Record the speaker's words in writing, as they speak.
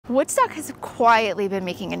Woodstock has quietly been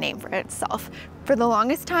making a name for itself. For the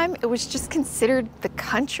longest time, it was just considered the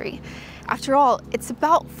country. After all, it's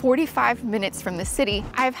about 45 minutes from the city.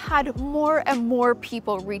 I've had more and more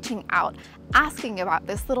people reaching out, asking about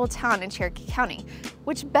this little town in Cherokee County,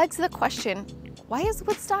 which begs the question, why is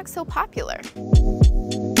Woodstock so popular?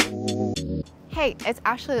 Hey, it's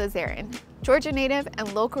Ashley Lazarian, Georgia native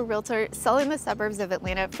and local realtor selling the suburbs of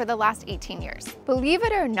Atlanta for the last 18 years. Believe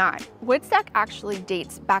it or not, Woodstock actually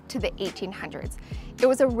dates back to the 1800s. It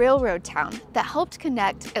was a railroad town that helped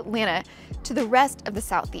connect Atlanta to the rest of the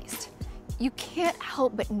Southeast. You can't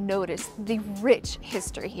help but notice the rich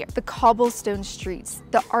history here. The cobblestone streets,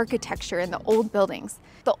 the architecture, and the old buildings.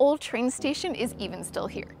 The old train station is even still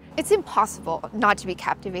here. It's impossible not to be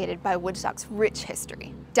captivated by Woodstock's rich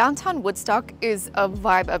history. Downtown Woodstock is a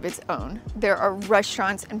vibe of its own. There are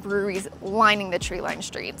restaurants and breweries lining the tree-lined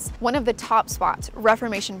streets. One of the top spots,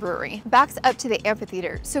 Reformation Brewery, backs up to the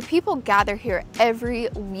amphitheater, so people gather here every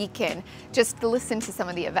weekend just to listen to some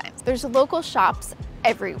of the events. There's local shops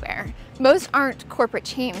everywhere. Most aren't corporate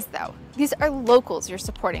chains though. These are locals you're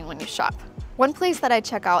supporting when you shop. One place that I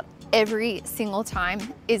check out every single time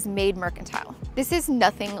is Made Mercantile. This is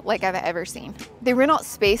nothing like I've ever seen. They rent out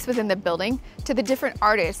space within the building to the different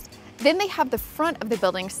artists. Then they have the front of the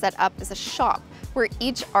building set up as a shop where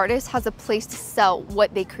each artist has a place to sell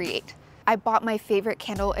what they create. I bought my favorite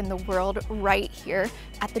candle in the world right here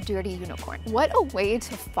at the Dirty Unicorn. What a way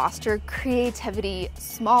to foster creativity,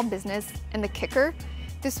 small business, and the kicker,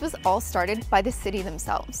 this was all started by the city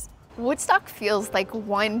themselves. Woodstock feels like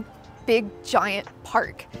one big giant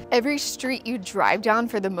park. Every street you drive down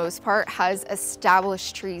for the most part has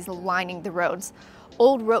established trees lining the roads.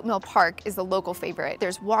 Old Rope Mill Park is a local favorite.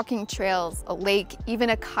 There's walking trails, a lake,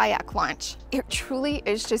 even a kayak launch. It truly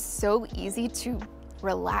is just so easy to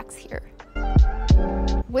relax here.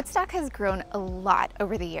 Woodstock has grown a lot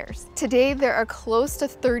over the years. Today, there are close to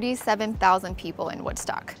 37,000 people in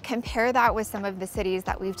Woodstock. Compare that with some of the cities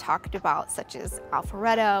that we've talked about, such as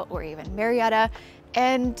Alpharetta or even Marietta,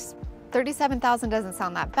 and 37,000 doesn't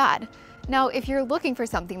sound that bad. Now, if you're looking for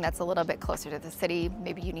something that's a little bit closer to the city,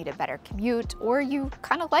 maybe you need a better commute, or you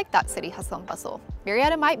kind of like that city hustle and bustle,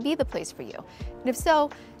 Marietta might be the place for you. And if so,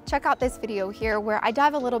 check out this video here where I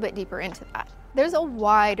dive a little bit deeper into that. There's a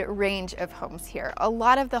wide range of homes here. A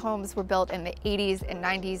lot of the homes were built in the 80s and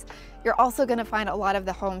 90s. You're also gonna find a lot of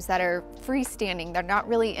the homes that are freestanding. They're not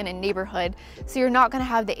really in a neighborhood, so you're not gonna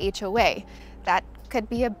have the HOA. That could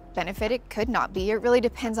be a benefit, it could not be. It really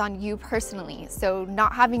depends on you personally. So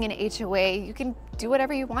not having an HOA, you can do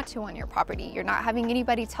whatever you want to on your property. You're not having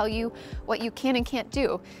anybody tell you what you can and can't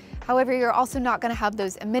do. However, you're also not gonna have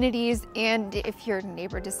those amenities, and if your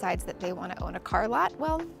neighbor decides that they wanna own a car lot,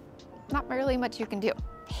 well, not really much you can do.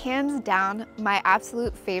 Hands down, my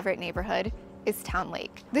absolute favorite neighborhood is Town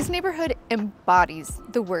Lake. This neighborhood embodies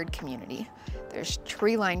the word community. There's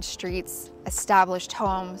tree-lined streets, established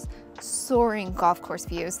homes, soaring golf course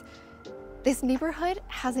views. This neighborhood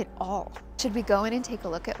has it all. Should we go in and take a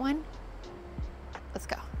look at one? Let's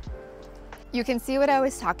go. You can see what I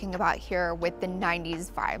was talking about here with the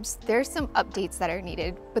 90s vibes. There's some updates that are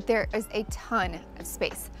needed, but there is a ton of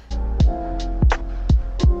space.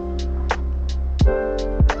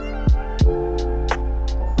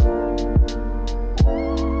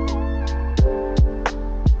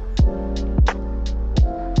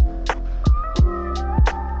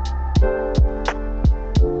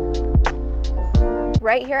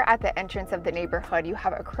 Right here at the entrance of the neighborhood, you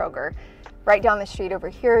have a Kroger. Right down the street over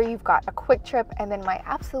here, you've got a Quick Trip, and then my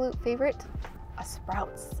absolute favorite, a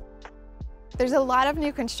Sprouts. There's a lot of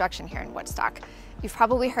new construction here in Woodstock. You've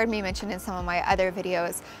probably heard me mention in some of my other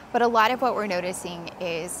videos, but a lot of what we're noticing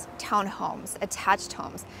is townhomes, attached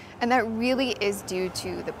homes, and that really is due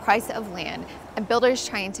to the price of land and builders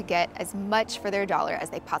trying to get as much for their dollar as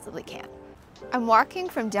they possibly can. I'm walking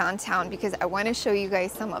from downtown because I want to show you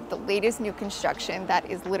guys some of the latest new construction that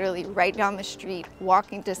is literally right down the street,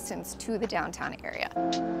 walking distance to the downtown area.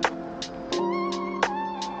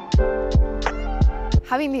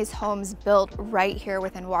 Having these homes built right here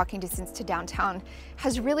within walking distance to downtown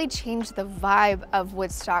has really changed the vibe of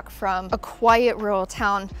Woodstock from a quiet rural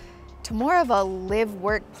town to more of a live,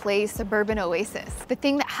 work, play suburban oasis. The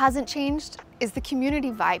thing that hasn't changed is the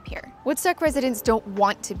community vibe here. Woodstock residents don't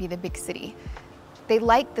want to be the big city. They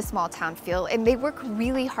like the small town feel, and they work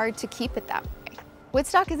really hard to keep it that way.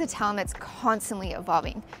 Woodstock is a town that's constantly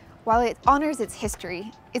evolving. While it honors its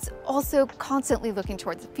history, it's also constantly looking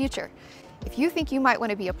towards the future. If you think you might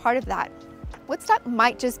want to be a part of that, Woodstock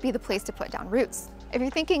might just be the place to put down roots. If you're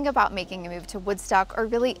thinking about making a move to Woodstock or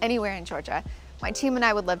really anywhere in Georgia, my team and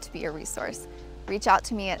I would love to be your resource. Reach out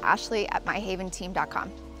to me at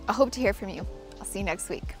ashley@myhaventeam.com. I hope to hear from you. I'll see you next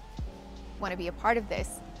week. Want to be a part of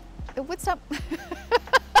this? Woodstock.